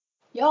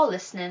You're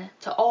listening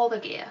to All the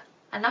Gear,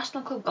 a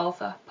National Club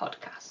Golfer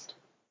podcast.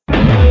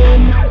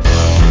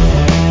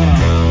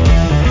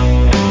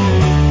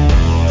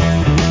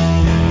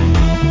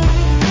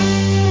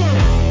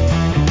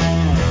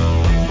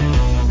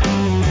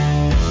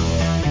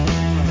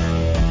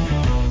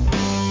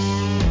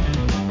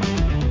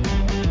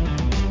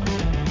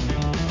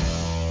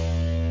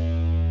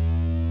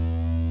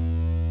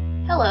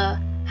 Hello,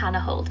 Hannah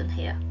Holden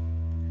here.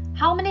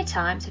 How many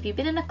times have you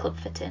been in a club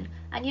fitting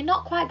and you're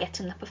not quite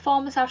getting the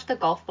performance out of the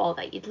golf ball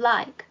that you'd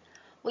like?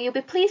 Well, you'll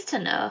be pleased to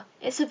know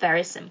it's a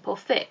very simple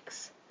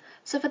fix.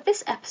 So for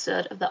this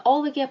episode of the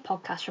All the Gear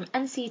podcast from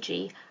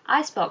NCG,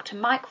 I spoke to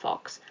Mike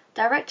Fox,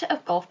 Director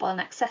of Golf Ball and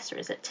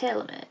Accessories at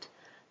TaylorMade,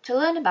 to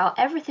learn about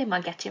everything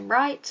we're getting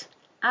right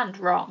and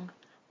wrong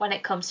when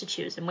it comes to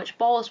choosing which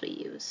balls we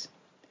use.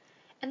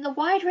 In the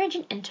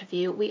wide-ranging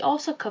interview, we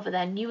also cover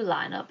their new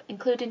lineup,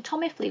 including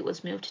Tommy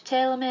Fleetwood's move to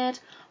TaylorMade,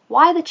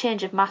 why the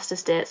change of master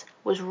dates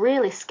was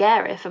really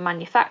scary for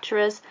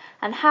manufacturers,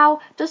 and how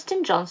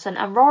Dustin Johnson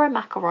and Rory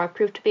McIlroy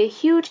proved to be a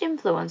huge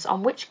influence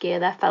on which gear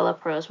their fellow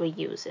pros were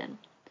using.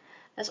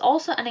 There's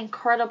also an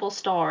incredible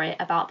story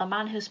about the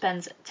man who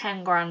spends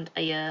 10 grand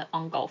a year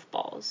on golf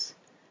balls.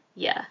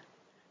 Yeah,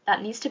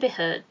 that needs to be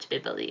heard to be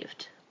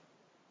believed.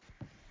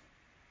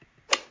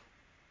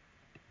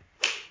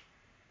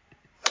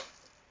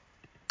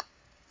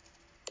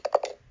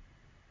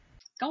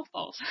 Golf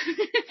balls.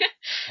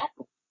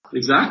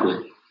 Exactly.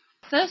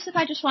 First, if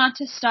I just wanted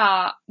to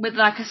start with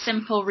like a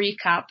simple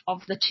recap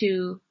of the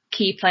two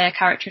key player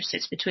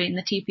characteristics between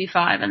the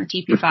TP5 and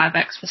the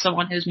TP5X for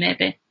someone who's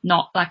maybe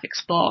not like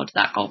explored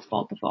that golf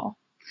ball before.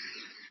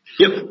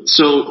 Yep.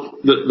 So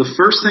the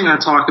first thing I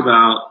talk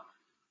about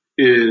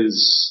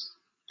is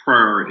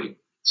priority.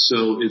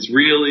 So it's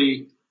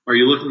really, are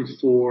you looking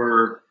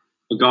for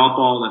a golf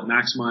ball that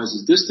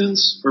maximizes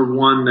distance or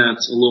one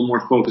that's a little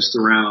more focused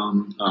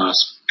around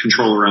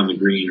control around the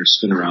green or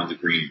spin around the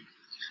green?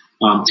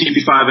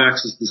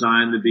 TP5X is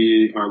designed to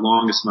be our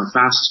longest and our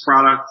fastest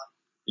product,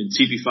 and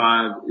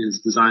TP5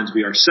 is designed to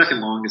be our second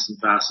longest and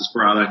fastest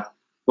product,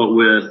 but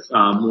with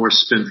more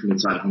spin from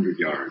inside 100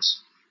 yards.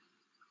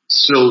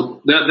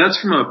 So that's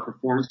from a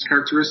performance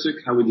characteristic,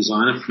 how we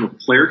design it. From a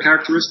player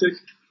characteristic,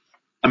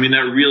 I mean,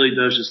 that really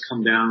does just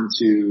come down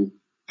to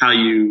how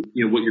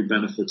what your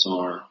benefits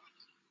are.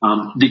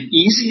 The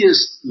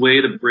easiest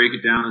way to break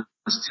it down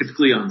is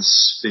typically on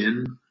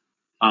spin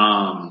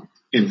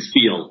and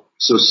feel.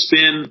 So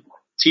spin,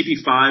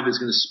 TP5 is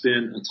going to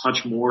spin a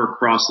touch more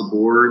across the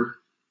board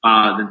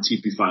than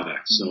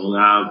TP5X. So it'll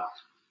have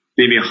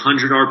maybe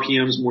 100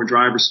 RPMs more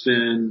driver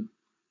spin,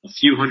 a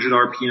few hundred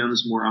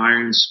RPMs more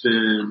iron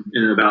spin,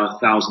 and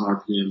about 1,000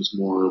 RPMs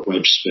more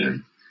wedge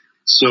spin.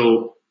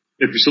 So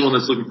if you're someone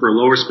that's looking for a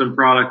lower spin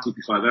product,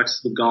 TP5X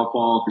is the golf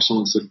ball. If you're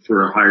someone that's looking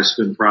for a higher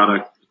spin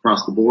product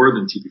across the board,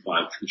 then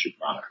TP5 is your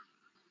product.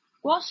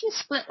 What's your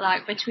split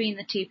like between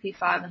the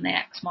TP5 and the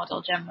X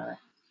model generally?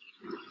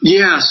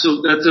 Yeah,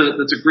 so that's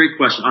a great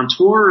question. On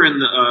tour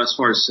and as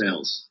far as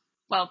sales?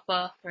 Well,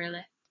 both,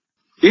 really.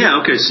 Yeah,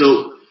 okay,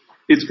 so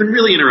it's been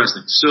really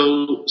interesting.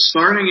 So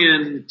starting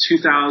in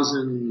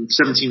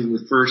 2017 when we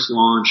first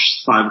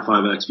launched 5 and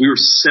 5X, we were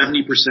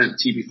 70%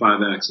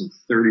 TP5X and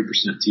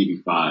 30%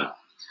 TP5.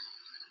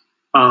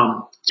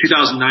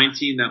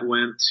 2019 that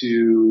went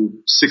to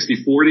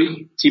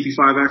 60-40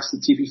 TP5X to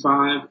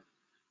TP5.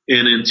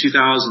 And in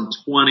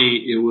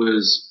 2020 it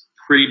was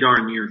pretty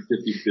darn near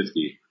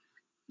 50-50.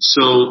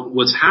 So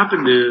what's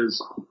happened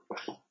is,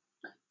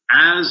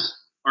 as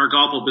our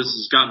golf ball business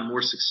has gotten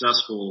more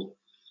successful,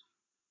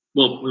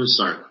 well, let me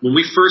start. When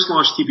we first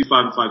launched TP5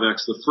 and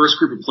 5X, the first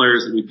group of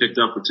players that we picked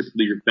up were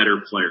typically your better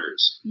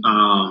players,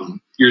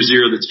 your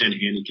 0 to 10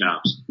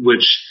 handicaps,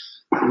 which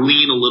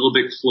lean a little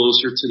bit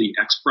closer to the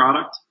X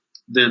product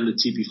than the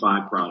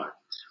TP5 product.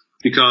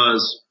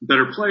 Because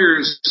better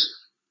players,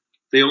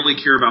 they only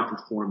care about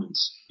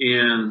performance.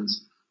 And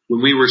when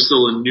we were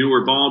still a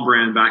newer ball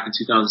brand back in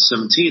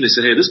 2017, they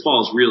said, hey, this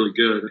ball is really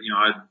good.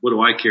 What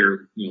do I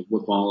care,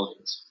 what ball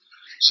it is?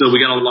 So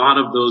we got a lot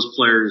of those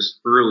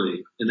players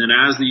early. And then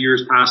as the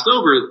years passed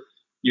over,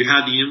 you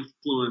had the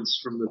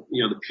influence from the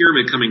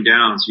pyramid coming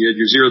down. So you had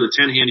your 0 to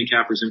 10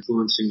 handicappers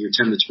influencing your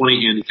 10 to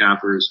 20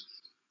 handicappers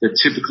that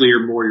typically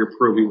are more your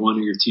Pro V1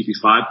 or your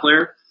TP5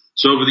 player.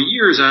 So over the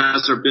years,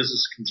 as our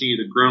business continued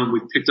to grow,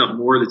 we've picked up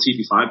more of the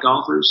TP5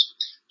 golfers,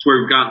 to where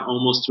we've gotten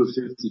almost to a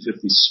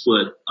 50-50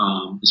 split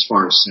as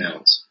far as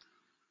sales.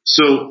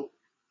 So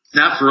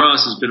that for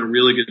us has been a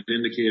really good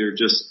indicator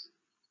just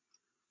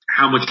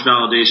how much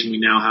validation we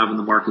now have in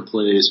the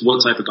marketplace, what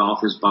type of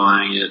golfers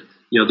buying it.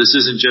 This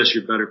isn't just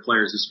your better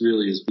players. This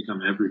really has become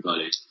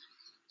everybody's.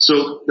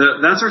 So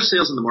that's our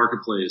sales in the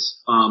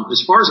marketplace.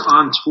 As far as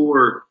on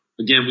tour,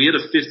 again, we had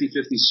a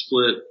 50-50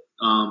 split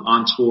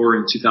on tour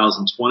in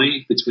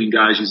 2020 between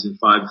guys using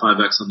 5 and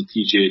 5X on the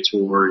PGA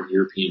Tour and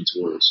European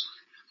tours.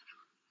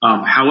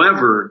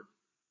 However,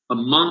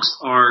 amongst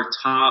our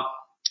top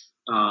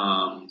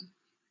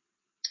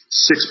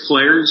 6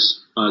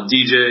 players,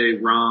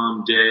 DJ,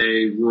 Rom,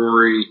 Day,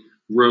 Rory,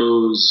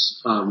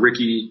 Rose,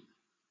 Ricky,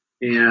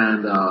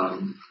 and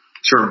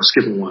Sure, I'm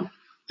skipping one.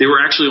 They were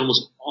actually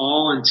almost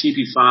all in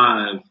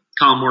TP5.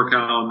 Colin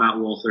Morikawa and Matt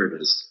Wolf, there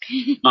it is.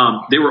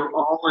 They were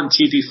all in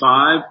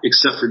TP5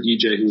 except for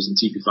DJ, who was in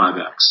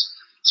TP5X.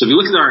 So if you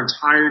look at our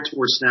entire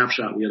tour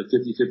snapshot, we had a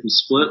 50-50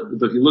 split.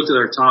 But if you looked at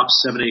our top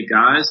 7-8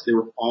 guys, they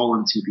were all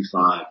in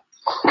TP5.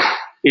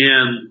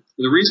 And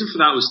the reason for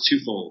that was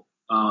twofold.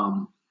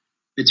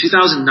 In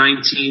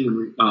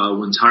 2019,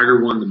 when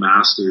Tiger won the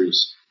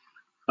Masters,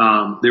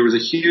 there was a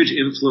huge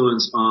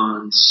influence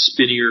on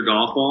spinnier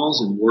golf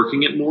balls and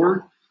working it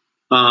more.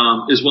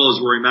 As well as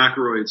Rory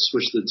McIlroy had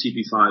switched to the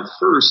TP5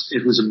 first.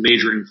 It was a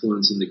major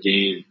influence in the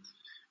game.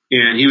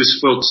 And he was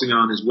focusing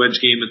on his wedge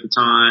game at the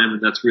time,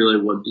 and that's really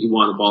what he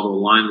wanted the ball to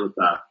align with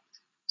that.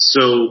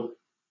 So,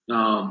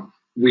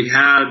 we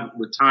had,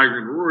 with Tiger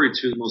and Rory,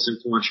 two of the most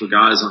influential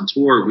guys on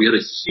tour, we had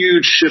a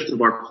huge shift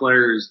of our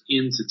players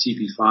into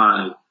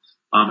TP5,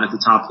 at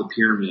the top of the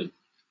pyramid.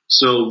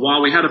 So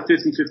while we had a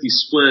 50-50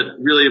 split,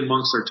 really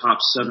amongst our top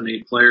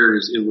 7-8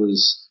 players, it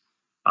was,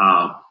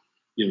 85%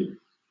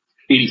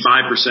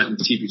 in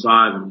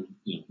TP5 and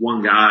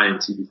one guy in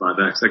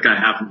TP5X. That guy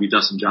happened to be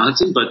Dustin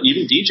Johnson, but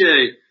even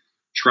DJ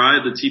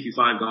tried the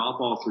TP5 golf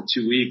ball for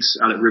 2 weeks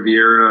out at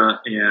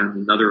Riviera and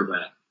another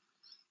event.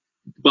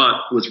 But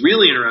what's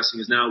really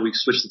interesting is now we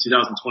switched to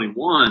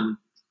 2021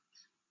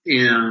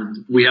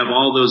 and we have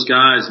all those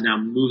guys now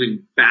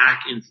moving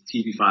back into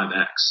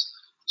TP5X.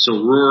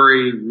 So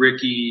Rory,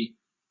 Ricky,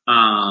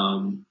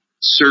 Sergio,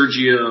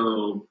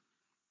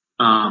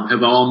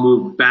 have all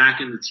moved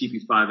back into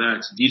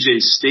TP5X. DJ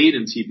stayed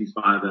in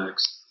TP5X,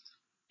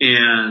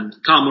 and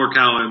Colin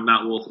Morikawa and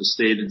Matt Wolf have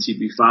stayed in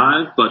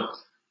TP5. But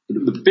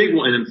the big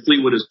one, and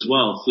Fleetwood as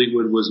well.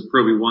 Fleetwood was a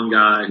Pro V1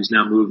 guy who's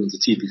now moved into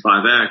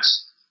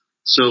TP5X.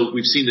 So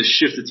we've seen the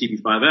shift to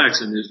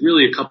TP5X, and there's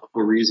really a couple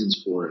of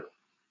reasons for it,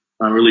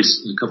 or at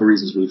least a couple of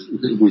reasons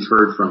we've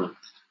heard from it.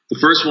 The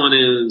first one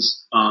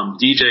is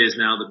DJ is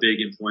now the big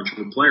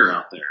influential player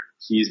out there.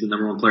 He's the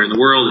number one player in the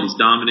world. He's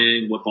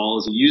dominating. What ball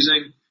is he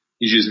using?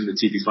 He's using the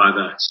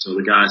TP5X. So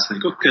the guys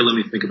think, okay, let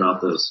me think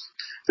about this.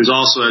 There's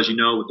also, as you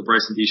know, with the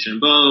Bryson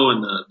DeChambeau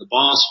and the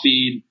ball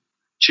speed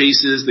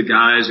chases, the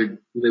guys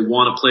they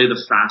want to play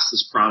the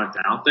fastest product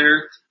out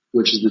there,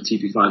 which is the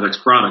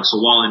TP5X product.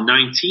 So while in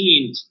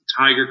 19,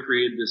 Tiger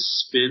created this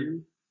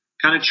spin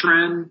kind of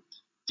trend,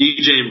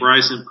 DJ and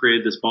Bryson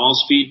created this ball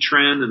speed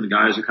trend, and the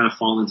guys are kind of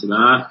falling into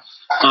that.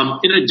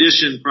 In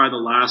addition, probably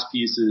the last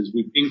piece is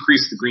we've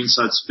increased the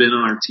greenside spin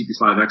on our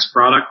TP5X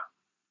product.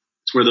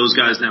 It's where those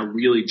guys now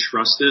really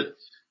trust it.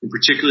 And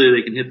particularly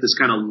they can hit this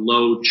kind of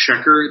low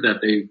checker that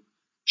they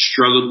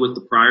struggled with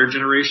the prior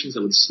generations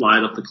that would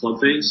slide up the club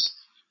face.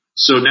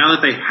 So now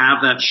that they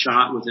have that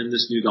shot within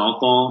this new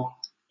golf ball,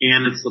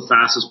 and it's the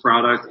fastest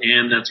product,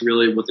 and that's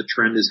really what the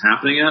trend is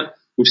happening at,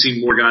 we've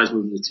seen more guys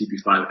moving to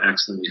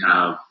TP5X than we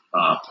have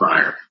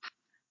prior.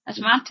 That's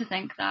mad to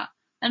think that.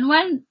 And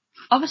when,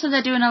 obviously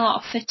they're doing a lot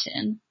of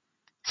fitting,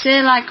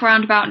 say like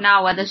around about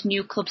now where there's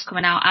new clubs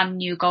coming out and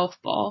new golf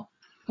ball,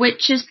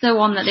 which is the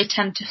one that they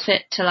tend to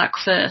fit to like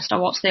first,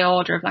 or what's the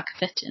order of like a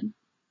fitting?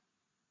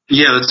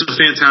 Yeah, that's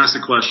a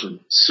fantastic question.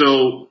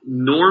 So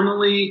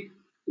normally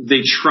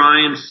they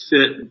try and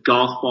fit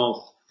golf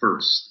ball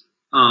first.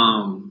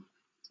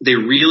 They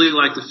really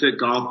like to fit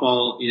golf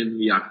ball in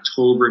the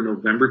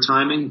October-November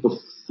timing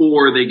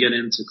before they get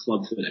into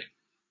club fitting.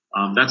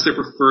 That's their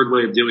preferred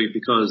way of doing it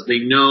because they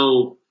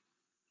know,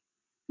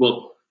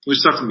 well,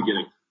 let's start from the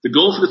beginning. The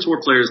goal for the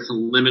tour player is to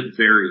limit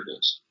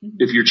variables.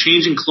 Mm-hmm. If you're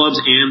changing clubs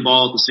and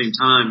ball at the same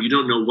time, you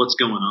don't know what's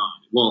going on.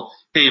 Well,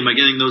 hey, am I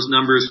getting those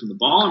numbers from the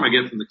ball or am I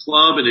getting from the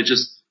club? And it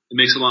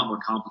makes it a lot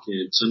more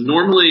complicated. So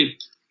normally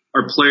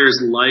our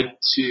players like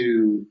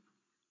to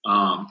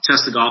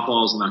test the golf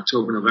balls in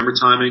October, November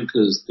timing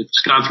because they've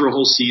just gone through a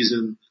whole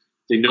season.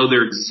 They know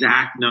their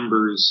exact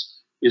numbers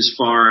as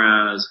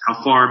far as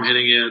how far I'm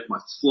hitting it, my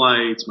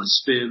flights, my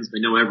spins. They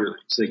know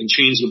everything. So they can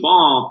change the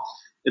ball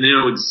and they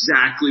know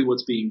exactly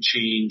what's being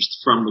changed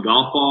from the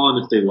golf ball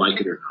and if they like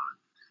it or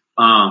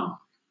not.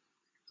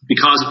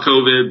 Because of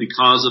COVID,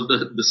 because of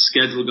the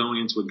schedule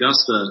going into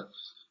Augusta,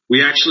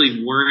 we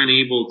actually weren't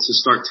able to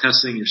start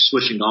testing or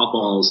switching golf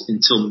balls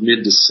until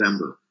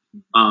mid-December,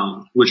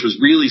 which was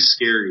really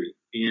scary.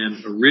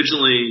 And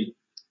originally,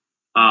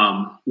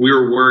 we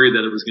were worried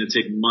that it was going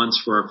to take months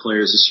for our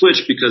players to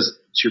switch because,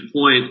 to your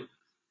point,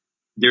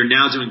 they're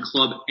now doing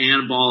club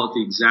and ball at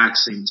the exact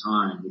same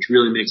time, which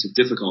really makes it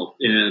difficult.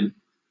 And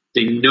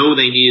they know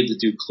they needed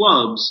to do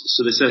clubs,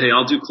 so they said, hey,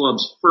 I'll do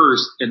clubs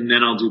first and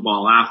then I'll do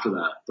ball after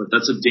that. But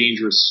that's a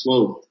dangerous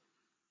slope.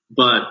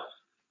 But,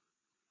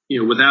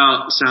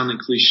 without sounding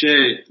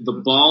cliche,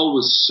 the ball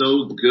was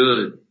so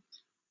good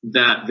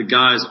that the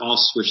guys all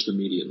switched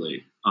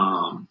immediately.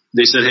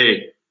 They said,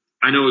 hey,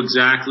 I know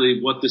exactly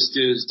what this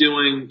is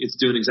doing. It's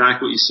doing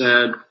exactly what you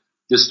said.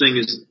 This thing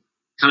is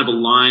kind of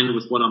aligned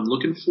with what I'm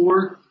looking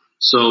for.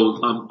 So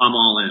I'm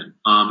all in.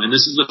 And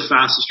this is the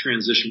fastest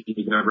transition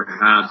we've ever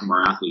had from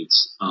our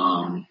athletes.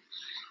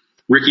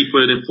 Ricky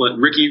put it in play.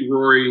 Ricky,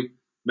 Rory,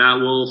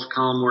 Matt Wolf,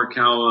 Colin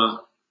Morikawa,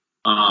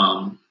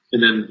 and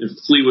then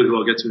Fleetwood, who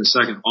I'll get to in a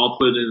second, all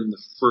put in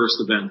the first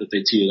event that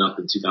they teed up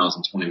in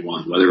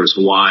 2021, whether it was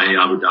Hawaii,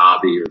 Abu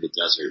Dhabi, or the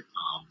desert.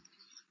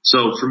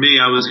 So for me,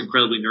 I was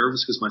incredibly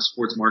nervous because my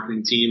sports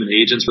marketing team and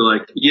agents were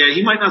like, yeah,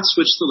 he might not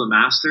switch to the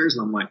Masters.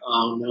 And I'm like,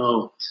 oh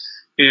no.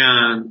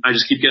 And I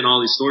just keep getting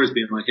all these stories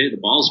being like, hey, the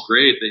ball's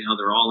great.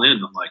 They're all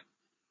in. I'm like,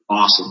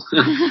 awesome.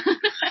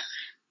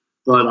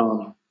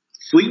 But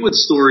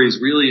Fleetwood's story is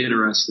really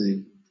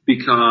interesting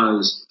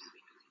because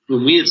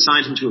when we had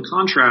signed him to a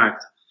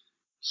contract,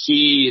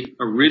 he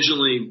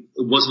originally,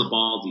 it wasn't a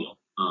ball deal.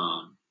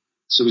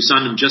 So we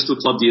signed him just to a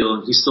club deal,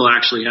 and he still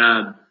actually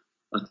had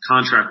a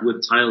contract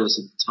with Titleist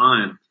at the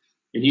time.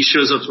 And he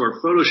shows up to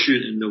our photo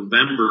shoot in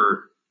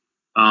November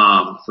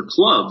for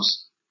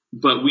clubs,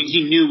 but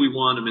he knew we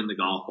wanted him in the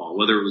golf ball,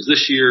 whether it was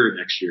this year or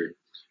next year.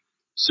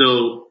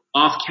 So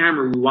off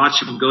camera, we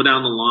watch him go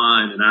down the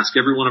line and ask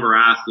every one of our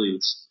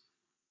athletes,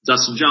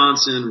 Dustin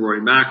Johnson,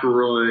 Rory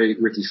McIlroy,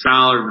 Ricky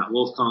Fowler, Matt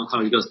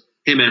Wolfcon. He goes,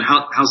 hey man,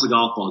 how's the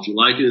golf ball? Do you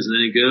like it? Is it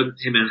any good?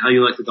 Hey man, how do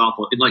you like the golf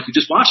ball? And like, you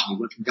just watch him. He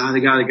went from guy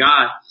to guy to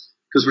guy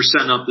because we're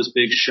setting up this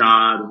big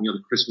shot and,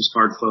 the Christmas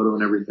card photo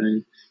and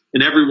everything.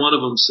 And every one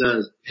of them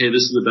says, hey,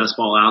 this is the best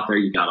ball out there.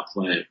 You got to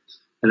play it.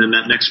 And then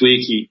that next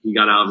week, he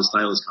got out of his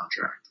Titleist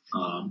contract.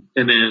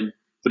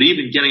 But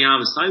even getting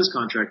out of his Titleist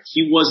contract,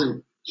 he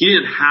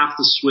didn't have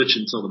to switch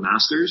until the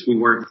Masters. We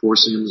weren't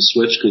forcing him to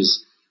switch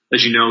because,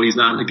 as you know, he's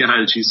not the guy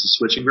that's used to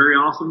switching very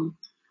often.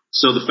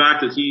 So the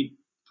fact that he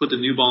put the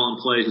new ball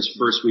in play his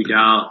first week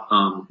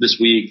out this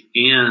week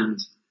and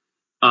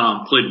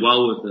played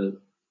well with it.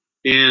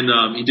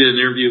 And he did an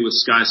interview with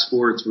Sky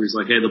Sports where he's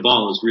like, hey, the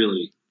ball is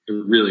really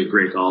a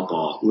great golf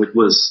ball. It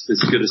was as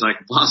good as I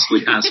could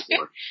possibly ask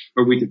for,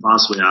 or we could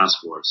possibly ask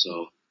for.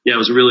 So, yeah, it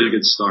was a really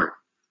good start.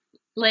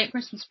 Late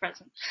Christmas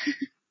present.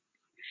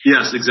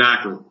 Yes,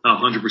 exactly. 100%.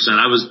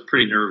 I was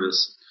pretty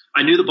nervous.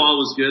 I knew the ball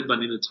was good, but I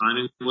knew the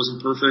timing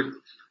wasn't perfect.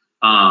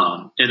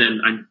 And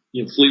then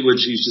Fleetwood,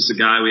 he's just a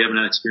guy we haven't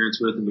had experience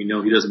with, and we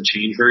know he doesn't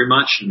change very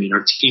much. I mean,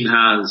 our team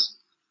has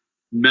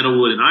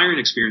metalwood and iron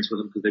experience with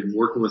him because they've been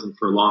working with him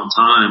for a long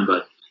time,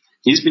 but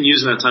he's been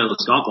using that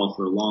Titleist golf ball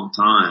for a long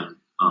time.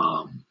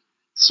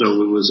 So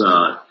it was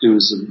a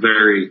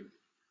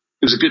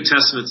good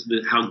testament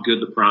to how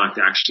good the product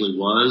actually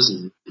was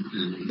and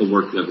the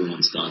work that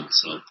everyone's done.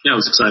 So yeah, it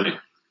was exciting.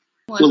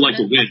 Would like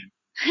to win.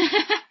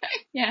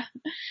 Yeah.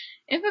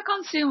 If a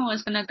consumer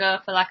was going to go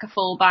for like a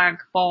full bag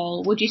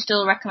ball, would you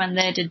still recommend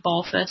they did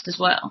ball first as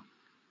well?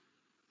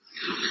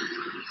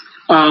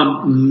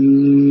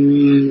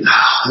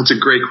 That's a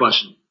great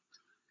question.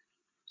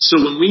 So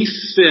when we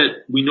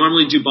fit, we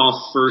normally do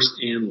ball first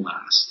and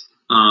last.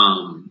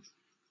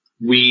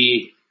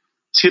 We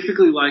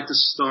typically like to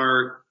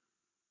start.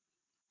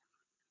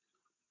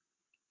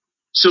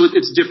 So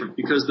it's different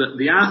because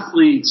the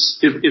athletes,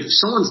 if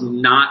someone's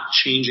not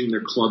changing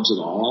their clubs at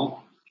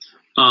all,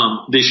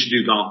 they should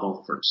do golf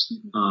ball first.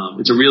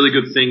 It's a really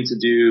good thing to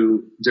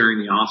do during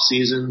the off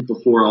season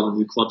before all the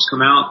new clubs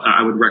come out.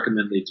 I would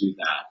recommend they do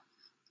that.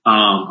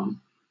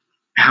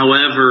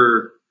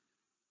 However,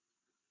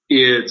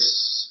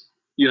 it's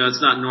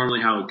not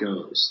normally how it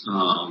goes.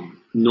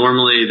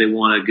 Normally they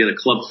want to get a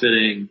club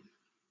fitting,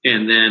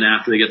 and then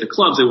after they get the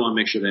clubs, they want to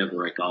make sure they have the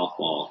right golf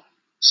ball.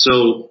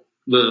 So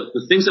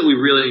the things that we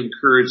really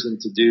encourage them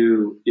to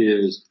do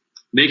is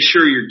make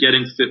sure you're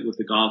getting fit with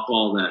the golf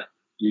ball that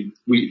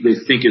they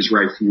think is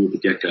right for you at the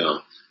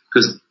get-go.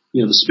 Because,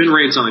 the spin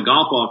rates on a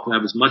golf ball can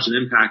have as much an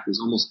impact as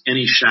almost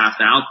any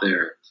shaft out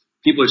there.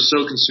 People are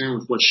so concerned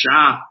with what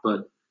shaft,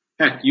 but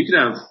heck, you could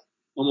have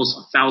almost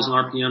 1,000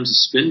 RPMs of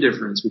spin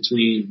difference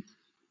between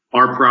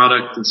our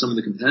product and some of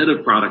the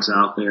competitive products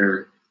out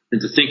there.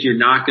 And to think you're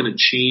not going to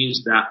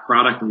change that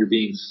product when you're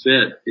being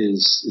fit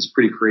is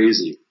pretty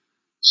crazy.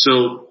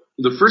 So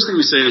the first thing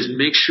we say is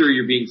make sure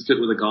you're being fit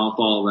with a golf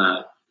ball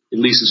that at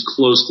least is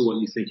close to what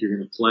you think you're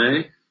going to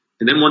play.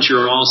 And then once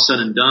you're all said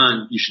and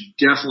done, you should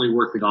definitely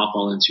work the golf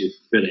ball into your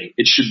fitting.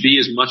 It should be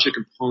as much a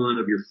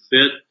component of your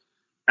fit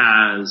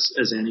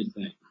as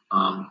anything.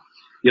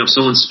 If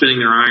someone's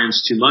spinning their irons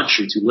too much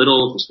or too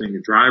little, if they're spinning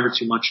their driver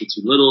too much or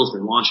too little, if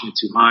they're launching it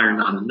too high or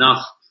not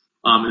enough,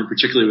 and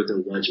particularly with their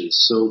wedges.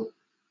 So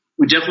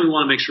we definitely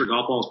want to make sure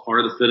golf ball is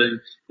part of the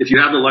fitting. If you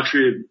have the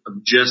luxury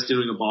of just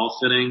doing a ball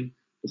fitting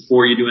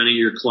before you do any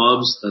of your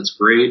clubs, that's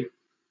great.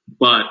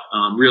 But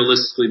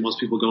realistically, most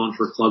people go in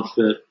for a club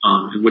fit,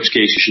 in which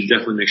case you should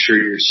definitely make sure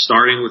you're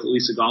starting with at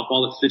least a golf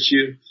ball that fits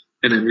you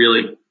and then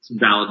really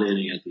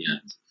validating at the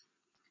end.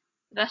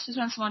 That's just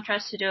when someone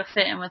tries to do a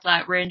fitting with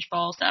like range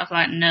balls that have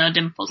like no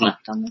dimples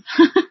left on them.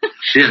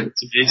 Yeah,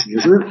 it's amazing,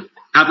 isn't it?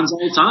 Happens all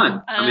the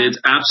time. I mean, it's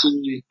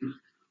absolutely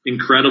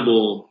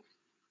incredible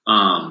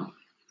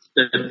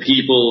that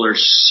people are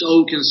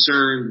so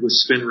concerned with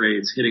spin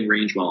rates hitting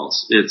range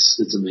balls.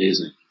 It's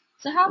amazing.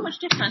 So how much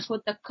difference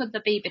could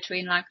there be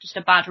between like just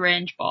a bad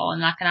range ball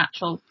and like an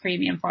actual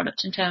premium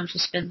product in terms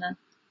of spin then?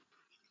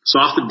 So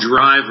off the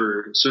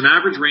driver, so an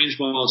average range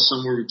ball is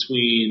somewhere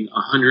between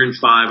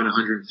 105 and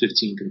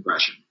 115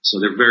 compression. So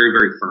they're very,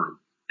 very firm,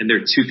 and they're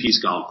two-piece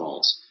golf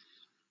balls.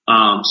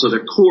 So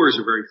their cores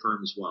are very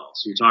firm as well.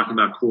 So you're talking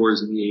about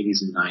cores in the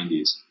 80s and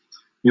 90s.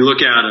 You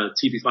look at a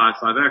TP5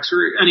 5X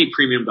or any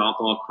premium golf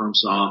ball, Chrome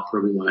Soft,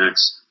 Pro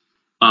V1X,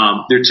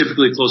 they're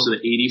typically closer to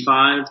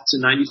 85 to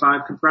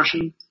 95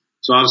 compression.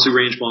 So obviously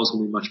range ball is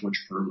going to be much, much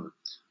firmer.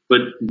 But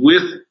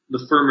with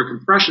the firmer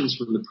compressions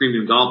from the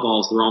premium golf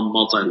balls, they're all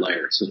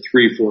multi-layered. So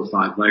 3, 4,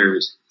 5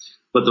 layers.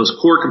 But those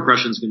core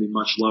compressions are going to be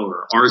much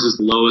lower. Ours is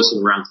the lowest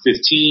at around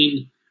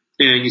 15.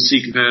 And you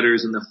see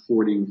competitors in the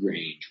 40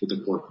 range with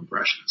the core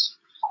compressions.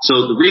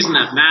 So the reason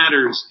that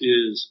matters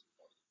is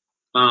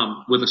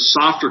with a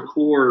softer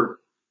core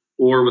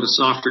or with a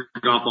softer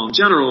golf ball in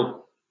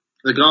general,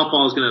 the golf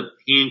ball is going to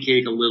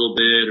pancake a little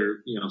bit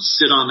or,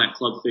 sit on that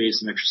club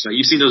face and exercise.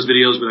 You've seen those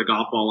videos where the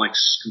golf ball like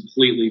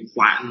completely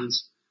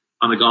flattens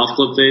on the golf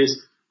club face.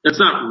 That's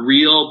not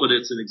real, but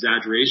it's an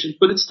exaggeration,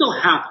 but it still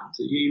happens.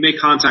 You make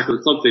contact with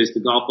the club face,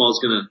 the golf ball is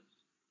going to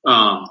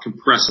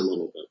compress a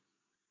little bit.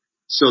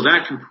 So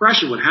that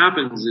compression, what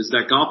happens is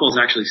that golf ball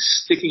is actually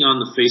sticking on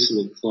the face of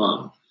the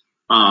club,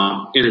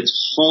 and it's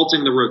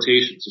halting the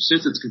rotation. So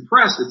since it's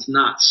compressed, it's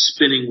not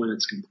spinning when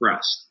it's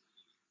compressed.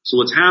 So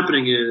what's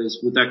happening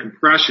is with that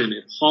compression,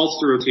 it halts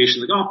the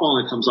rotation of the golf ball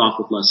and it comes off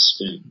with less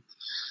spin.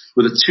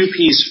 With a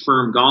two-piece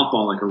firm golf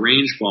ball, like a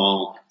range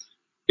ball,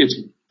 it's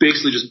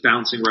basically just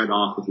bouncing right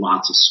off with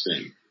lots of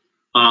spin.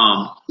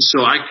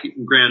 So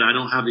granted, I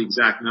don't have the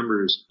exact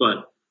numbers,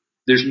 but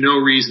there's no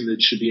reason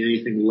that it should be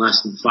anything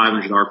less than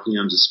 500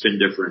 RPMs of spin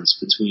difference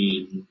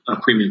between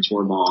a premium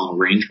tour ball and a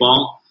range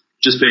ball,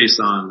 just based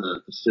on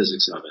the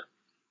physics of it.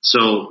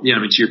 So, yeah,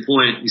 to your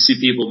point, you see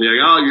people be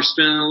like, oh, you're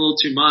spinning a little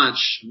too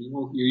much.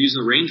 Well, you're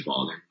using a range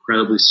ball. They're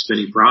incredibly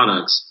spinny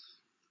products.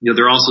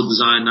 They're also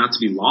designed not to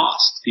be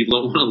lost. People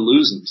don't want to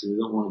lose them, so they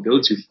don't want to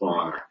go too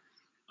far.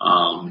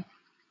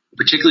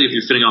 Particularly if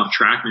you're fitting off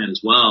TrackMan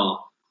as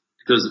well,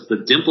 because if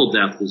the dimple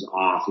depth is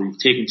off or you've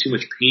taken too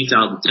much paint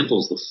out of the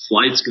dimples, the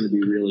flight's going to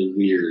be really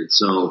weird.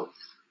 So,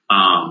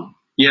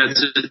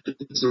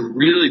 it's a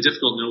really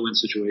difficult no-win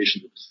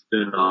situation to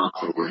fit off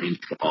a range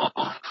ball.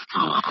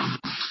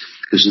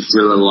 There's just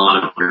really a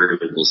lot of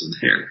variables in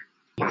there.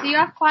 So you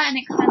have quite an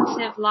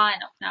extensive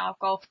lineup now of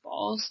golf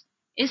balls.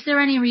 Is there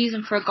any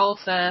reason for a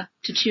golfer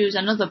to choose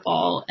another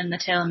ball in the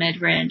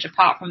TaylorMade range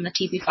apart from the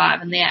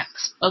TP5 and the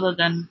X, other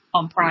than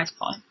on price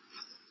point?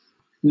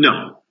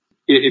 No.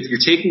 If you're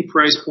taking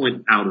price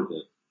point out of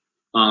it,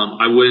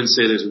 I wouldn't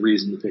say there's a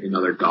reason to pick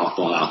another golf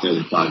ball out there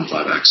than 5 and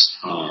 5X.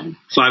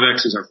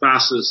 5X is our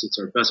fastest, it's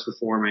our best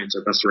performing, it's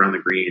our best around the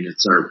green,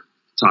 it's our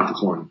top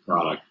performing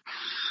product.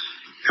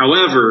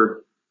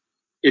 However,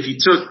 if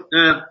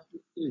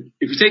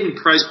you're taking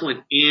price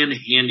point and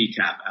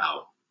handicap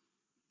out,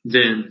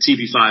 then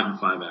TP5 and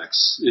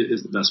 5X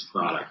is the best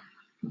product.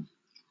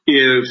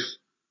 If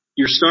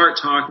you start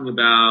talking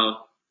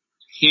about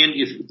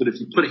if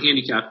you put a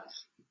handicap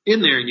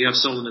in there and you have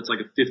someone that's like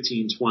a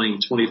 15, 20,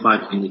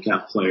 25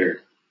 handicap player,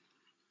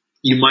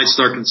 you might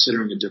start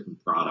considering a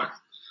different product.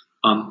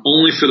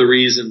 Only for the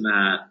reason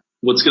that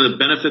what's going to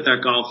benefit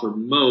that golfer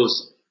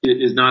most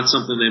is not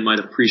something they might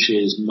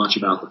appreciate as much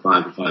about the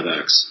 5 and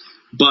 5X.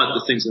 But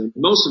the things that are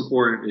most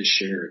important is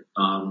shared.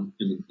 And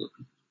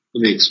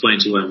let me explain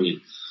to you what I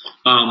mean.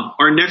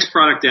 Our next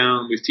product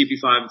down, we have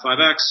TP5 and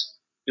 5X,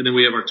 and then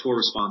we have our Tour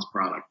Response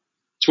product.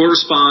 Tour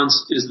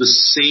Response is the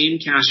same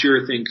cast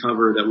urethane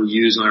cover that we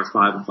use on our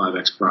 5 and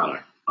 5X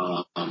product.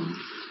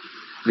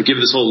 I give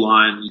this whole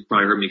line, you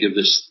probably heard me give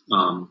this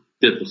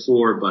bit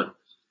before, but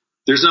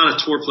there's not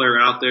a tour player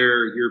out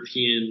there,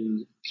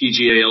 European,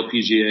 PGA,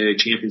 LPGA,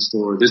 Champions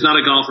Tour. There's not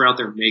a golfer out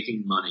there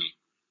making money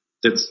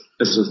that's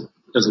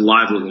as a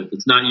livelihood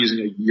that's not using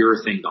a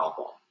urethane golf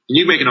ball. And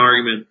you make an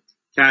argument,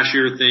 cast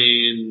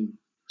urethane,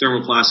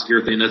 thermoplastic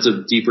urethane, that's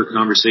a deeper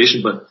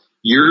conversation, but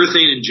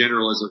urethane in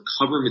general as a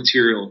cover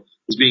material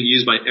is being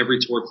used by every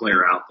tour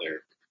player out there.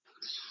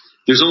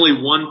 There's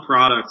only one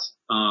product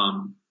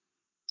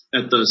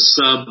at the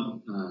sub,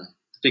 I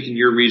think in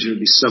your region it would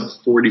be sub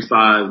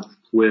 45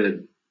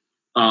 quid.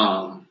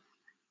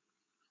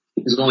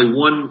 There's only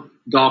one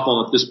golf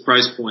ball at this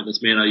price point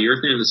that's made out of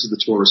urethane, and this is the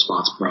Tour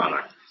Response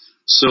product.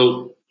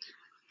 So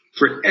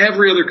for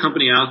every other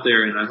company out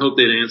there, and I hope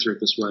they'd answer it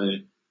this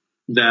way,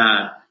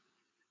 that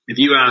if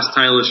you ask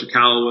Titleist or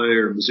Callaway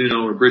or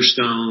Mizuno or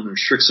Bridgestone or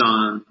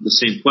Strixon the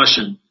same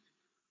question,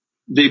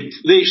 they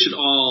should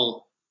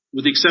all,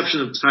 with the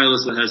exception of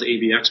Titleist that has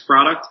AVX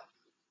product,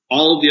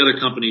 all of the other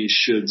companies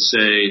should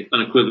say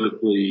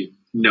unequivocally,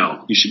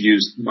 no, you should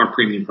use our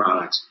premium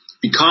products.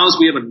 Because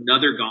we have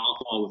another golf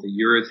ball with a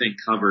urethane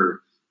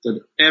cover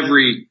that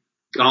every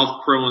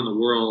golf pro in the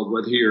world,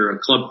 whether you're a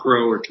club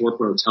pro or tour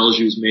pro, tells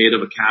you is made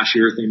of a cast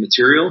urethane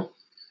material,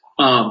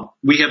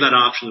 we have that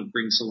option of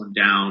bringing someone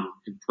down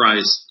in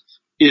price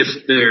if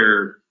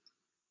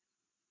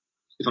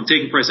I'm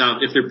taking price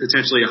out, if they're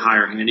potentially a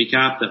higher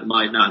handicap that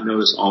might not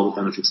notice all the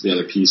benefits of the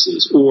other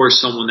pieces, or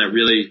someone that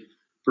really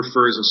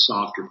prefers a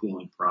softer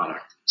feeling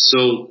product.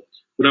 So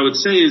what I would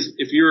say is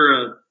if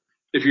you're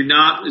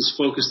not as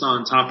focused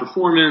on top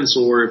performance,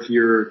 or if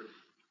you're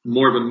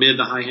more of a mid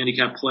to high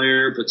handicap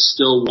player but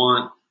still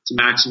want to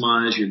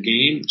maximize your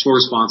game, Tour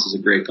Response is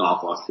a great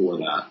golf ball for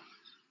that.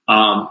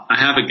 I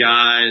have a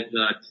guy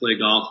that I play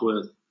golf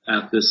with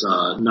at this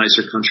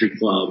nicer country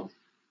club,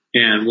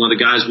 and one of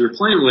the guys we were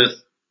playing with,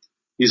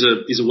 he's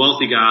a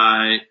wealthy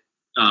guy.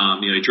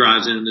 He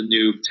drives in the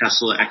new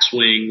Tesla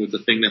X-Wing with the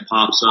thing that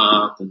pops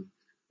up, and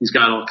he's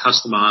got it all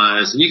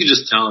customized, and you can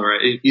just tell,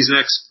 right? He's an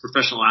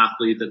ex-professional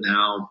athlete that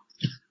now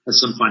has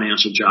some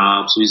financial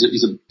job, so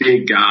he's a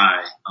big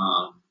guy.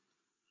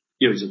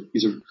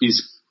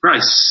 He's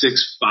probably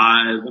 6'5".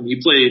 I mean,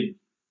 he played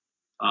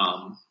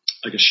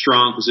like a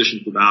strong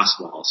position for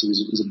basketball, so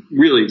he's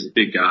a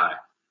big guy.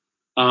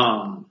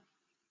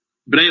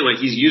 But anyway,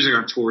 he's using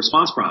our Tour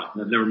Response product.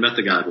 I've never met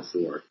the guy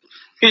before.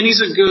 And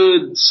he's a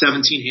good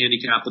 17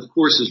 handicap, but the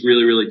course is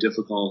really, really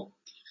difficult.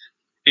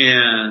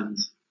 And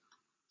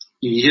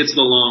he hits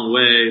the long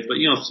way, but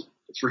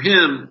for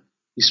him,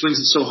 he swings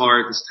it so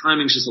hard, his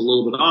timing's just a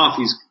little bit off,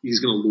 he's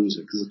going to lose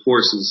it because the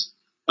course is,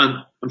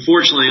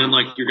 unfortunately,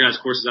 unlike your guys'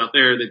 courses out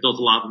there, they built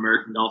a lot of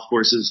American golf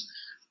courses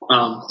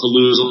to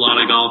lose a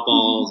lot of golf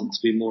balls and to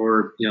be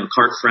more,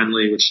 cart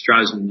friendly, which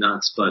drives me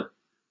nuts. But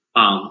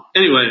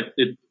anyway,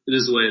 it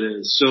is the way it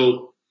is.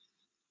 So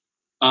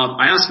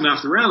I asked him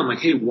after the round, I'm like,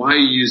 hey, why are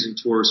you using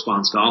Tour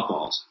Response golf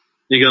balls?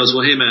 And he goes,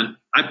 well, hey man,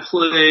 I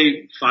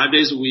play 5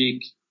 days a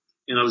week,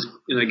 and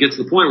I get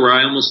to the point where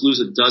I almost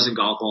lose a dozen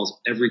golf balls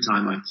every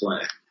time I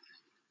play.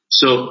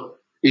 So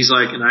he's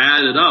like, and I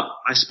added up,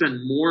 I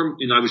spend more,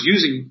 I was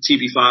using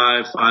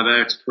TP5,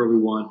 5X, Pro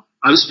V1.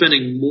 I was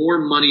spending more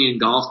money in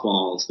golf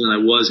balls than I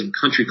was in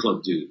country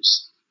club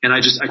dues. And I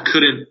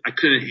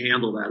couldn't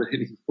handle that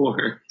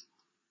anymore.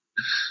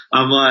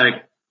 I'm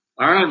like,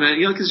 all right,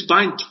 man, cause he's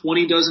buying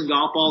 20 dozen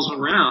golf balls a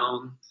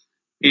round,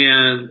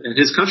 and at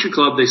his country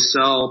club, they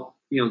sell,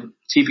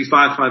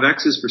 TP5,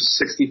 5Xs for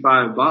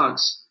 $65.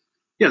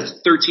 Yeah, it's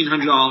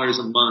 $1,300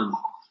 a month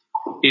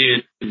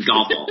in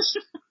golf balls.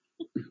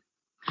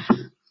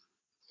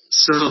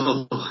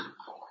 So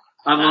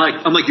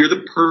I'm like, you're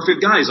the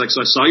perfect guy. He's like,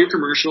 so I saw your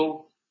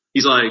commercial.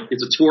 He's like,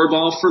 it's a tour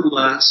ball for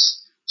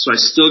less. So I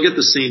still get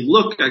the same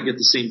look. I get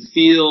the same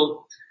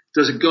feel.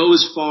 Does it go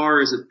as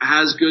far? Is it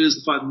as good as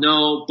the 5?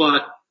 No,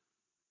 but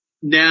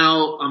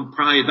now I'm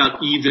probably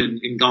about even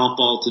in golf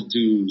ball to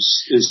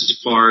dues as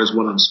far as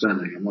what I'm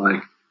spending. I'm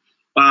like,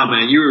 wow,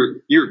 man,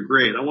 you're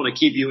great. I want to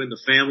keep you in the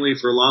family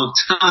for a long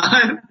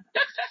time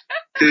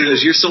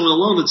because you're someone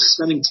alone that's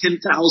spending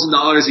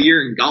 $10,000 a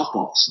year in golf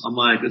balls. I'm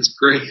like, that's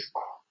great.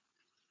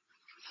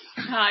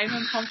 I can't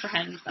even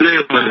comprehend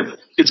that. But anyway,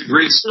 it's a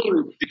great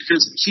story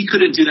because he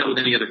couldn't do that with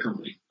any other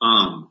company.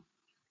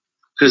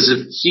 Because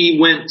if he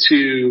went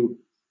to,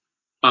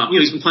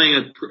 he's been playing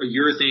a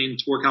urethane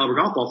tour caliber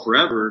golf ball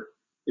forever.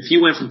 If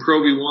he went from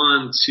Pro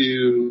V1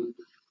 to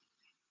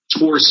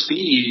Tour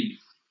Speed,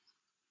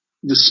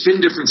 the spin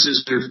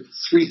differences are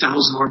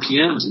 3,000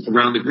 RPMs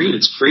around the green.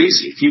 It's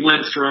crazy. If he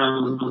went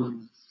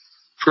from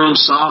Chrome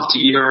Soft to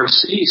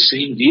ERC,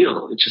 same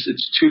deal.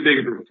 It's too big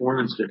of a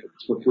performance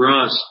difference. But for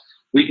us,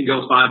 we can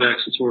go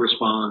 5X with Tour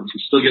Response. He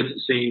still gets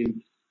the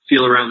same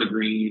feel around the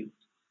green.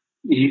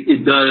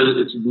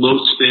 It's low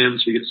spin,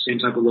 so you get the same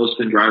type of low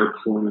spin driver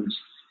performance.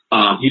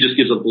 He just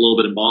gives up a little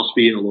bit of ball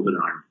speed and a little bit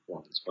of iron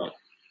performance. But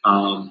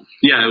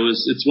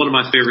it's one of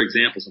my favorite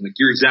examples. I'm like,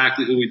 you're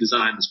exactly who we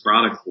designed this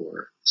product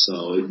for.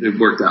 So it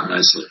worked out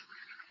nicely.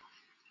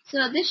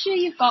 So this year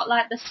you've got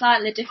like the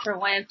slightly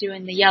different way of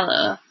doing the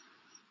yellow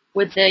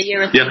with the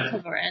urethane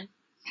covering.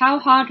 How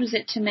hard was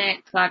it to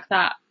make like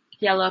that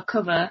yellow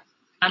cover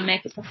and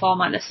make it perform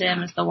like the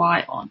same as the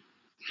white one?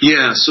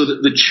 Yeah, so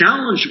the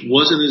challenge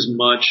wasn't as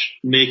much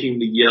making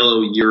the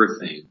yellow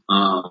urethane.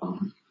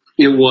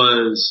 It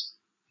was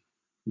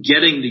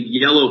getting the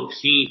yellow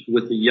paint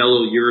with the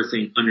yellow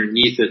urethane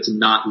underneath it to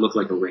not look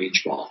like a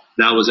range ball.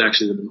 That was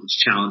actually the most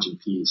challenging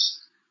piece.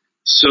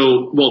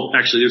 So, well,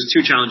 actually, there's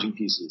two challenging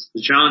pieces.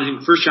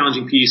 The first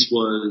challenging piece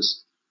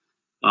was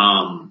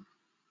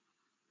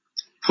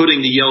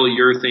putting the yellow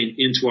urethane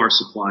into our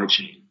supply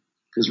chain.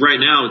 Because right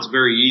now it's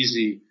very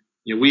easy.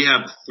 We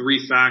have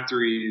 3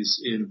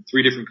 factories in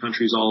 3 different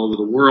countries all over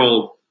the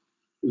world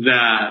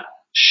that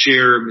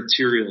share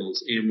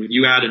materials. And when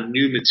you add a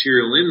new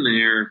material in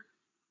there,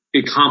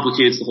 it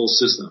complicates the whole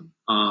system.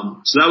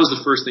 So that was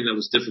the first thing that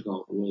was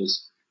difficult,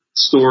 was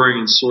storing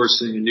and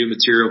sourcing a new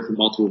material from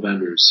multiple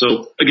vendors.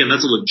 So again,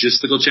 that's a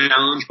logistical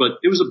challenge,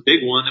 but it was a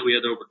big one that we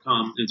had to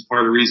overcome. And it's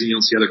part of the reason you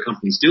don't see other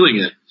companies doing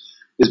it,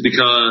 is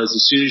because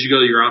as soon as you go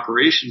to your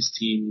operations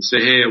team and say,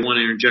 hey, I want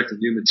to inject a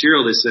new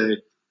material, they say,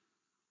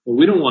 well,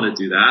 we don't want to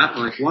do that.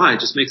 I'm like, why? It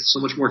just makes it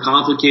so much more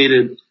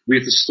complicated. We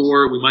have to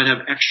store it. We might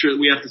have extra that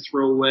we have to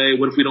throw away.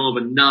 What if we don't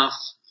have enough?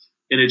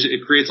 And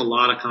it creates a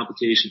lot of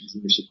complications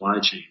in your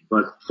supply chain.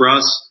 But for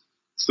us,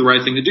 it's the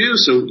right thing to do.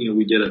 So,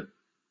 we did it.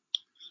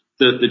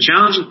 The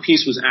challenging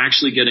piece was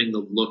actually getting the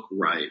look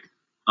right.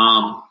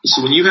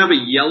 So when you have a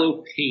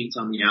yellow paint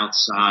on the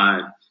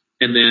outside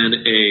and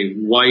then a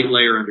white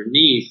layer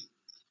underneath,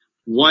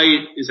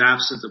 white is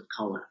absent of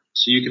color.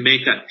 So you can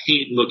make that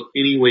paint look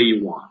any way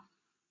you want.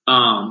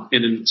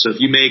 So if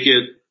you make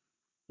it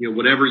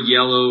whatever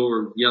yellow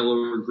or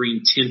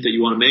green tint that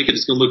you want to make it,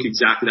 it's going to look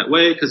exactly that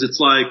way. Cause it's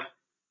like,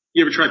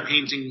 you ever try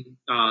painting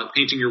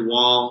your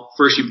wall?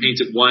 First you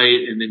paint it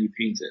white and then you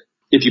paint it.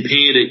 If you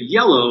painted it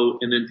yellow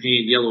and then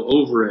painted yellow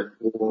over it,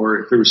 or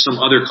if there was some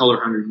other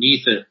color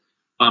underneath it,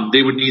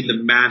 they would need to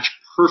match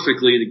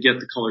perfectly to get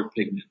the color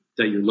pigment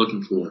that you're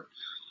looking for.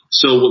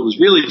 So what was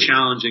really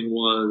challenging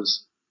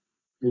was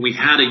when we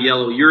had a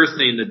yellow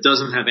urethane that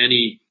doesn't have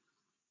any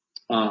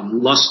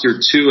luster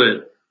to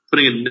it,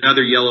 putting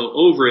another yellow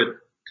over it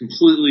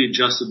completely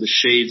adjusted the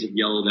shades of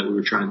yellow that we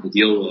were trying to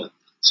deal with.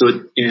 So,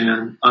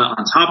 on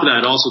top of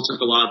that, it also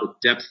took a lot of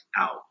the depth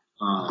out.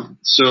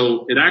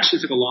 So it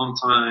actually took a long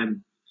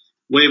time,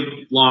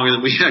 way longer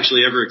than we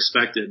actually ever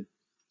expected,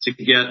 to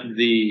get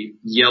the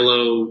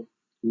yellow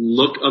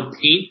look of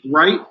paint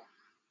right,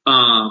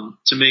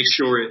 to make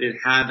sure it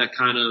had that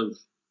kind of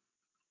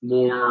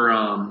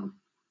more,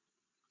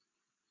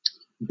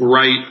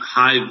 bright,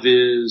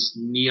 high-vis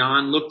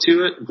neon look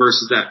to it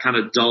versus that kind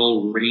of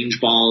dull range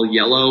ball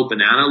yellow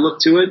banana look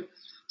to it.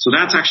 So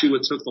that's actually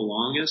what took the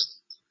longest.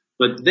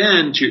 But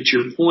then, to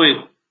your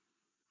point,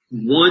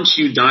 once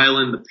you dial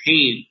in the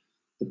paint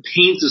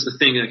is the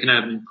thing that can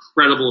have an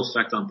incredible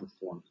effect on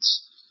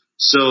performance.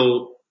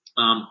 So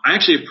I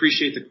actually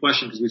appreciate the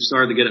question because we've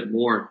started to get it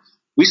more.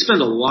 We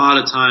spend a lot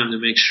of time to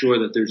make sure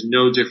that there's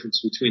no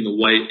difference between the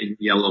white and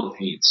yellow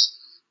paints,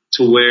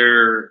 to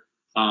where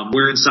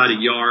we're inside a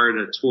yard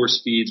at tour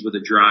speeds with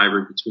a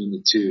driver between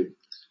the two.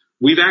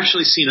 We've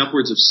actually seen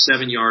upwards of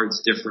 7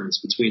 yards difference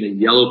between a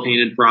yellow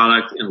painted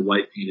product and a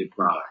white painted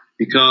product,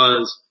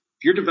 because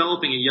if you're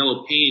developing a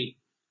yellow paint,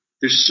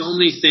 there's so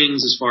many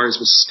things as far as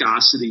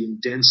viscosity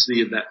and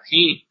density of that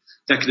paint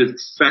that could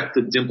affect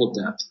the dimple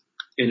depth.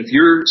 And if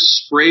your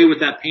spray with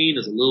that paint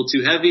is a little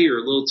too heavy or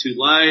a little too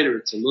light, or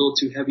it's a little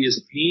too heavy as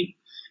a paint,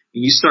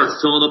 and you start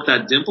filling up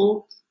that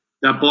dimple,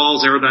 that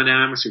ball's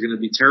aerodynamics are going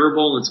to be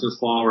terrible and it's going to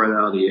fall right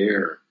out of the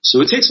air.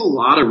 So it takes a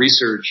lot of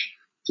research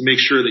to make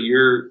sure that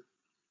you're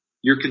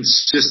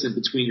consistent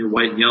between your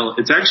white and yellow.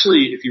 It's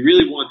actually, if you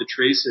really wanted to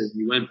trace it,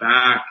 you went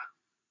back,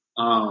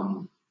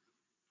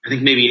 I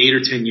think maybe 8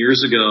 or 10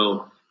 years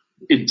ago,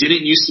 it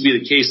didn't used to be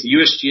the case. The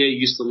USGA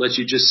used to let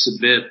you just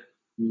submit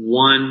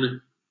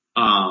one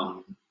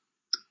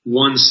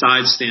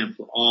side stamp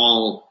for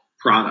all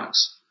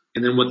products.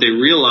 And then what they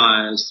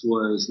realized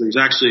was there's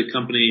actually a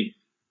company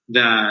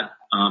that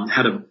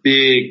had a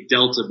big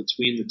delta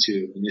between the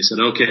two. And they said,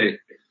 okay,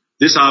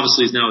 this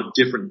obviously is now a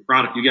different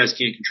product. You guys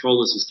can't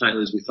control this as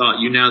tightly as we thought.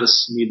 You now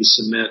need to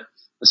submit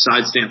a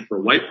side stamp for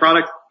a white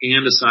product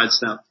and a side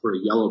stamp for a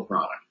yellow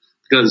product.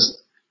 Because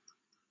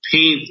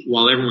paint,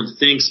 while everyone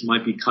thinks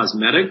might be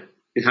cosmetic,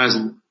 it has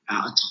a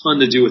ton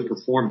to do with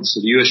performance.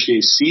 So the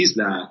USGA sees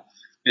that,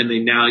 and they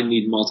now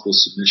need multiple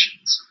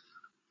submissions.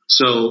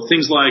 So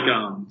things like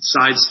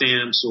side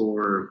stamps,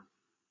 or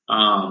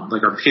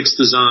like our PIX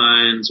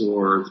designs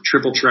or the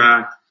triple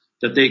track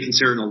that they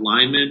consider an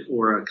alignment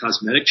or a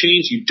cosmetic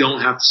change, you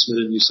don't have to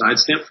submit a new side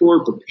stamp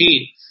for. But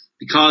paint,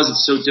 because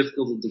it's so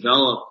difficult to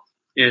develop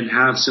and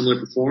have similar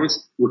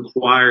performance,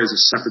 requires a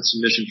separate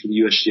submission for the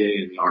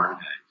USGA and the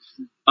RNA.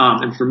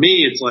 And for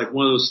me, it's like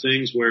one of those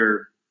things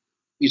where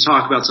you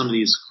talk about some of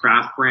these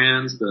craft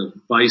brands, the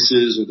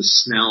Vices or the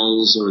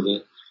Snells or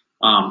the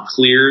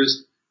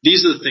Clears.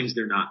 These are the things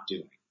they're not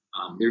doing.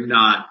 They're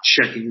not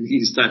checking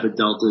these type of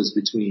deltas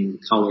between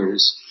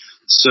colors.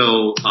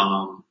 So,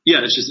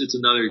 it's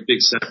another big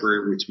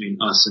separator between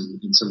us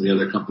and some of the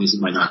other companies that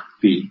might not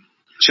be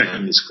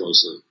checking this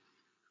closely.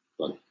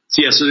 But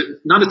so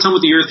not a ton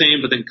with the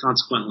urethane, but then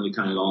consequently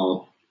kind of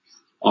all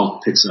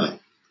picks up.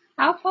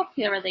 How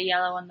popular are the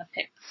yellow and the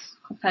PIX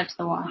compared to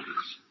the white?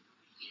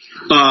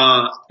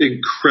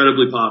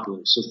 Incredibly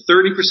popular. So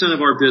 30%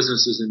 of our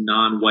business is in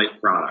non-white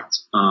product.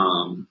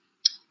 And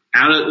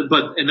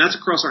that's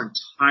across our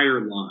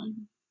entire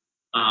line.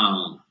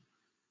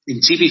 In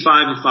TP5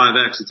 and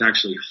 5X, it's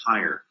actually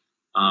higher.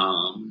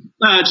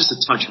 Just a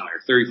touch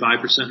higher,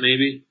 35%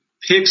 maybe.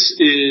 PIX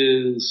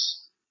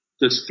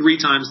that's 3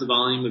 times the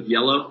volume of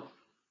yellow.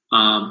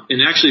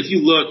 And actually, if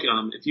you look,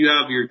 if you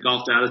have your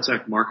Golf Data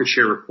Tech market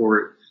share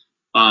report,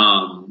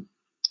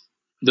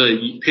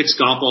 the PIX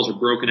golf balls are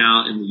broken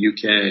out in the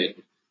UK.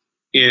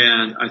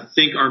 And I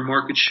think our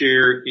market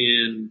share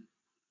and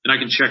I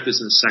can check this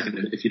in a second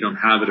if you don't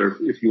have it, or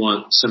if you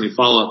want to send me a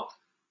follow-up.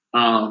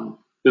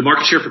 The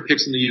market share for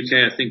PIX in the UK,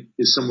 I think,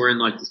 is somewhere in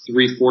like the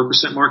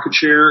 3-4% market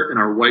share, and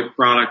our white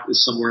product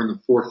is somewhere in the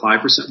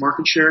 4-5%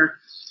 market share.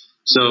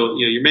 So,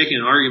 you're making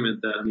an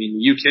argument that,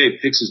 the UK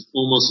PIX is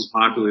almost as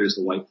popular as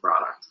the white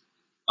product.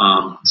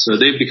 So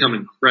they've become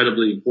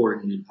incredibly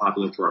important and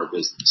popular for our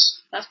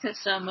business. That's because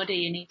it's so muddy,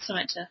 you need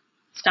something to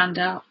stand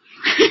out.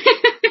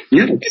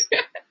 Yes.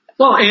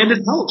 Well, and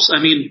it helps.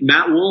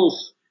 Matt Wolf,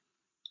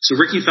 so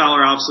Ricky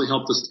Fowler obviously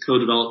helped us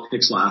co-develop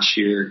PIX last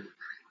year,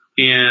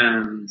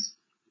 and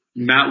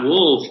Matt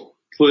Wolf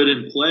put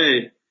in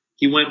play,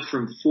 he went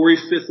from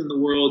 45th in the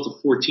world to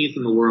 14th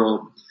in the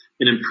world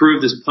and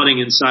improved his putting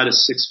inside of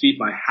 6 feet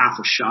by half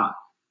a shot.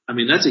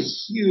 That's a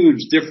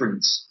huge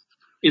difference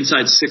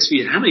inside 6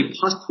 feet. How many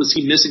putts was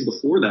he missing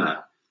before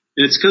that?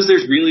 And it's because there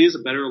really is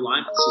a better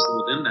alignment system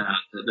within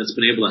that's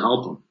been able to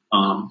help them.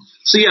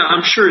 So yeah,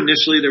 I'm sure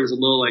initially there was a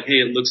little like, hey,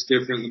 it looks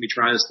different. Let me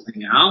try this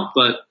thing out.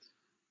 But,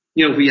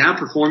 if we have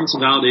performance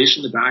and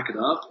validation to back it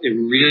up, it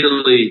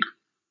really,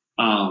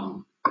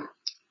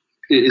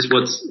 is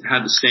what's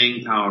had the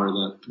staying power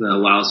that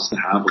allows us to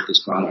have with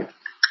this product.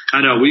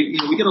 I know we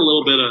get a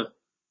little bit of,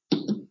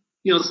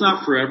 it's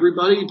not for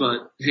everybody,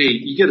 but hey,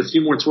 you get a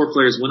few more tour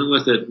players winning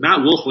with it.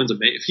 Matt Wolff wins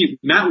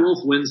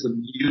the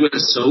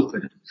U.S.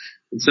 Open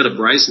instead of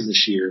Bryson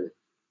this year,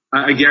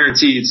 I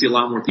guarantee you'd see a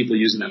lot more people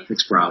using that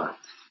fixed product.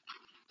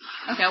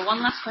 Okay,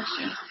 one last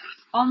question.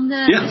 On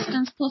the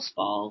distance plus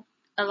ball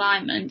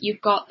alignment,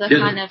 you've got the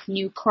kind of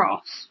new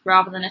cross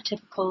rather than a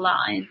typical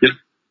line. Yeah.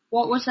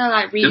 What was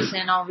their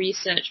reasoning or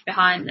research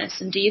behind this?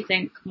 And do you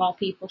think more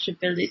people should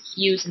be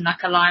using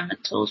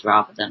alignment tools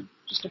rather than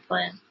just a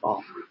plain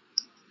ball?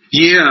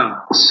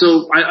 Yeah.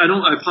 So I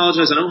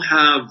apologize. I don't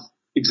have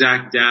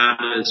exact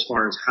data as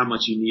far as how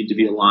much you need to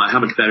be aligned, how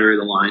much better it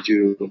aligns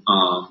you.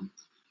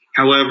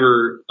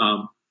 However,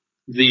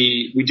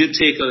 we did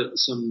take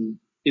some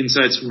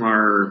insights from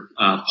our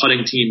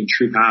putting team in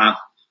True Path.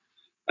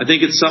 I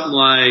think it's something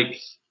like,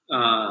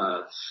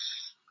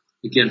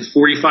 again,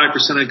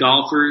 45% of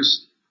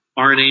golfers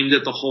aren't aimed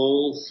at the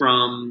hole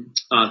from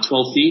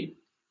 12 feet.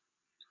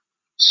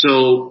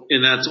 So,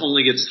 and that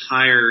only gets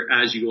higher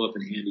as you go up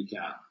in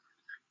handicap.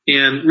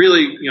 And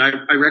really,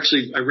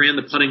 I ran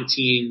the putting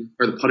team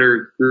or the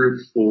putter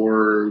group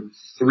for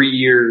 3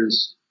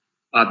 years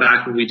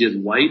back when we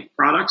did white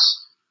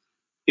products.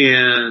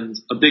 And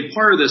a big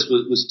part of this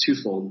was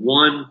twofold.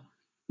 One,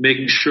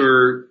 making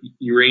sure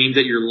you're aimed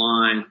at your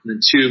line, and then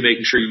two,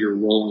 making sure you're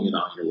rolling it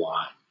on your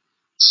line.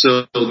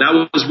 So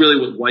that was really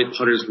what white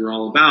putters were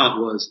all about,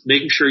 was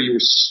making sure you were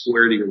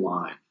square to your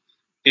line.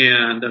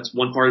 And that's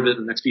one part of it.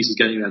 The next piece is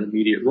getting that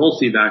immediate roll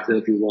feedback that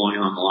if you're rolling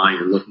on the line,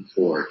 you're looking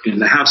for. And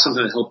to have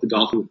something that helped the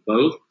golfer with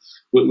both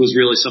was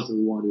really something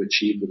we wanted to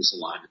achieve with this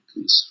alignment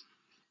piece.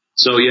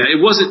 So yeah, it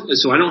wasn't,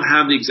 so I don't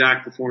have the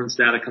exact performance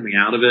data coming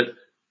out of it.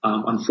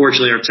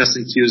 Unfortunately, our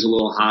testing queue is a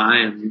little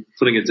high, and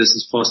putting a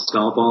distance plus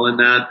golf ball in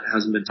that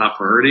hasn't been top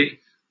priority.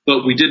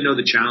 But we did know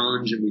the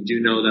challenge, and we do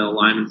know that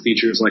alignment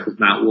features like with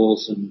Matt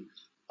Wolff and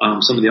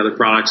some of the other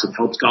products have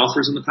helped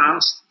golfers in the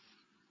past.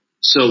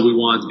 So we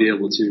wanted to be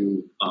able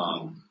to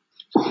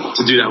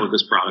do that with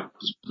this product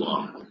as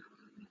well.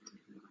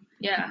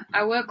 Yeah,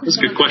 I work with. That's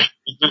a good question.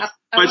 I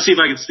might see if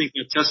I can sneak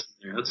that test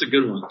in there. That's a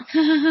good one.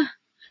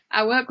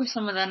 I work with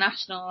some of the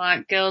national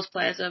girls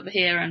players over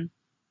here, and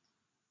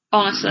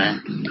honestly,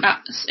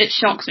 it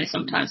shocks me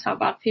sometimes how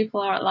bad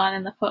people are at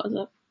lining the putters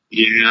up.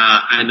 Yeah,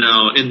 I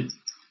know. And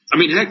I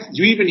mean, heck,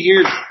 you even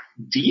hear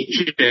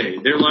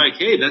DJ. They're like,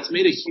 hey, that's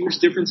made a huge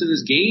difference in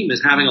his game,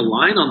 is having a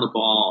line on the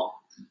ball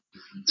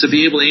to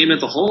be able to aim at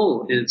the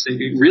hole. It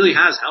really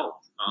has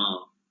helped.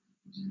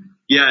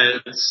 Yeah,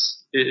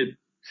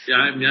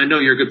 I mean, I know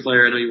you're a good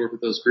player. I know you work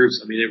with those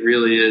groups. I mean, it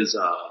really is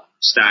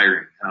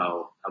staggering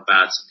how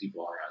bad some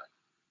people are at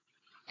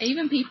it.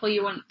 Even people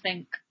you wouldn't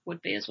think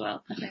would be as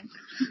well, I think.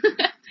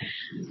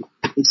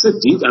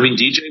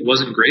 DJ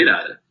wasn't great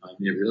at it. I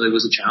mean, it really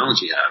was a challenge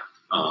he had.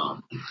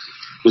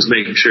 Was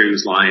making sure he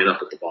was lining it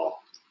up at the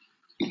ball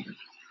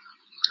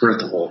or at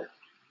the hole.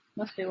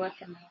 Must be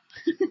working now.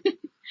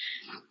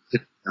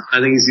 I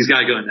think he's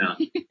got it going now.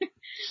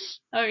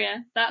 Okay,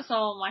 that's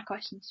all my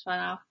questions for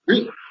now.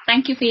 Great.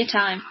 Thank you for your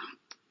time.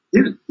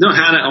 Yeah. No,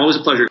 Hannah, always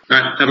a pleasure. All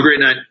right, have a great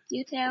night.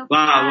 You too.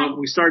 Wow, when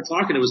we started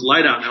talking, it was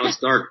light out. Now it's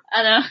dark.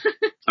 I know.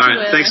 All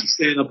right, thanks for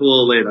staying up a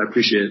little late. I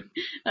appreciate it.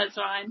 That's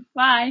fine.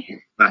 Bye.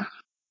 Bye.